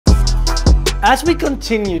As we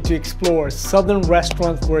continue to explore Southern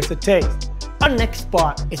restaurants worth a taste, our next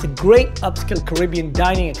spot is a great upscale Caribbean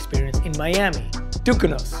dining experience in Miami,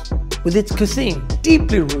 Dukunoo's. With its cuisine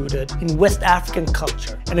deeply rooted in West African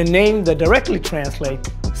culture and a name that directly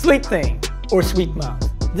translates sweet thing or sweet mouth.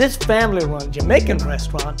 This family-run Jamaican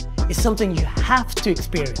restaurant is something you have to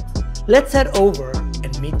experience. Let's head over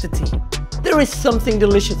and meet the team. There is something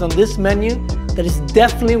delicious on this menu that is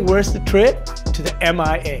definitely worth the trip to the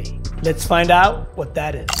MIA. Let's find out what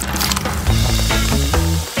that is.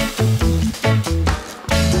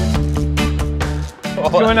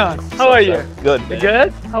 What's going on? How are you? Good. You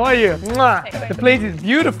good? How are you? Mwah. The place is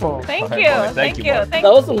beautiful. Thank you. Thank you. I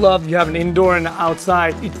also love you have an indoor and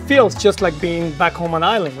outside. It feels just like being back home on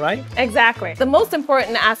island, right? Exactly. The most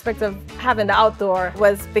important aspect of having the outdoor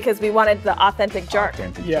was because we wanted the authentic jerk.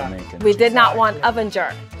 Jamaican. We did not want oven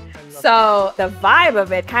jerk. So the vibe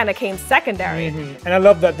of it kind of came secondary. And I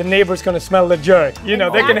love that the neighbor's gonna smell the jerk. You know,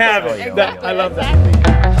 they can have it. Exactly. I love that.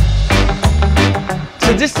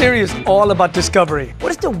 So this series is all about discovery. What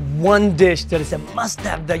is the one dish that is a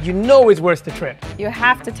must-have that you know is worth the trip? You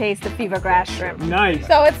have to taste the fever grass shrimp. Nice.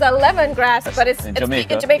 So it's a lemongrass, but it's in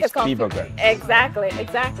Jamaica, it's called fever grass. Exactly.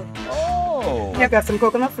 Oh. We've got some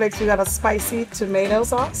coconut flakes. We got a spicy tomato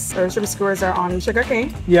sauce. Our shrimp skewers are on sugar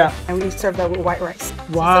cane. Yeah. And we serve that with white rice. Wow. So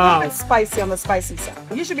it's a little bit spicy on the spicy side.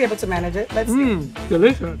 You should be able to manage it. Let's see.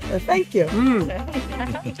 Delicious. Thank you.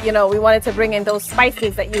 You know, we wanted to bring in those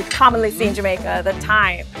spices that you commonly see in Jamaica, the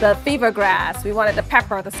thyme, the fever grass. We wanted the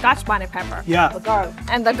pepper, the Scotch bonnet pepper. Yeah. The garlic.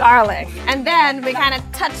 And the garlic. And then we kind of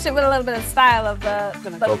touched it with a little bit of style of the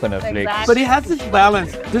Coconut flakes. Exactly. But it has this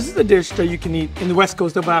balance. This is a dish that you can eat in the west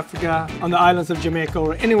coast of Africa, on the islands of Jamaica,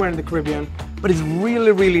 or anywhere in the Caribbean. But it's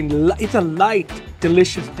really, it's a light,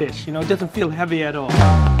 delicious dish. You know, it doesn't feel heavy at all.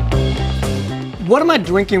 What am I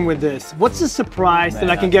drinking with this? What's the surprise that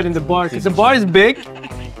I can get in the bar? Because the bar is big.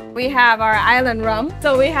 We have our island rum.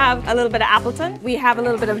 So we have a little bit of Appleton. We have a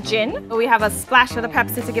little bit of gin. We have a splash of the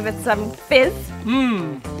Pepsi to give it some fizz.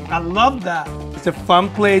 I love that. It's a fun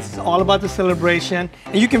place. It's all about the celebration.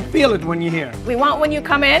 And you can feel it when you're here. We want when you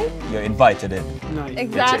come in. You're invited in. Nice.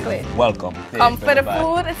 Exactly. Welcome. Come for the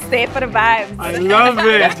food, stay for the vibes. I love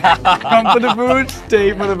it. Come for the food,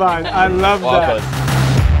 stay for the vibes. I love that.